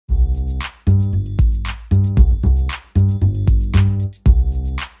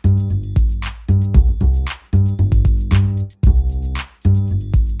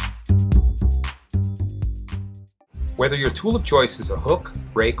Whether your tool of choice is a hook,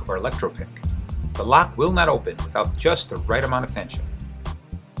 rake, or electropick, the lock will not open without just the right amount of tension.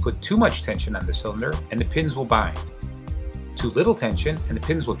 Put too much tension on the cylinder and the pins will bind. Too little tension and the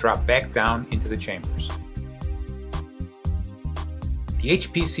pins will drop back down into the chambers. The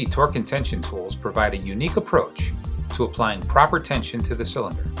HPC torque and tension tools provide a unique approach to applying proper tension to the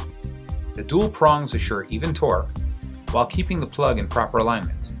cylinder. The dual prongs assure even torque while keeping the plug in proper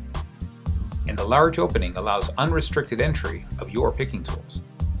alignment. And the large opening allows unrestricted entry of your picking tools.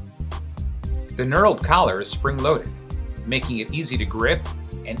 The knurled collar is spring-loaded, making it easy to grip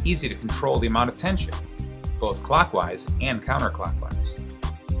and easy to control the amount of tension, both clockwise and counterclockwise.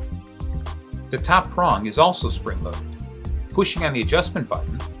 The top prong is also spring-loaded. Pushing on the adjustment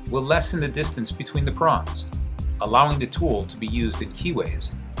button will lessen the distance between the prongs, allowing the tool to be used in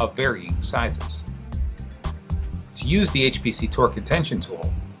keyways of varying sizes. To use the HPC torque and tension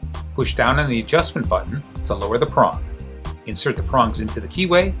tool, push down on the adjustment button to lower the prong, insert the prongs into the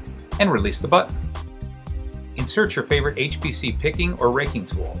keyway, and release the button. Insert your favorite HPC picking or raking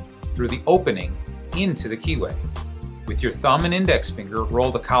tool through the opening into the keyway. With your thumb and index finger,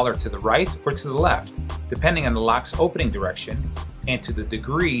 roll the collar to the right or to the left, depending on the lock's opening direction and to the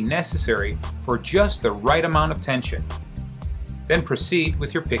degree necessary for just the right amount of tension. Then proceed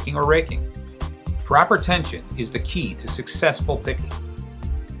with your picking or raking. Proper tension is the key to successful picking.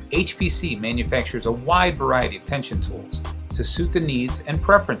 HPC manufactures a wide variety of tension tools to suit the needs and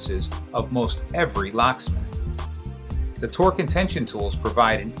preferences of most every locksmith. The torque and tension tools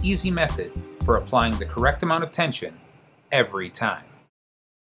provide an easy method for applying the correct amount of tension every time.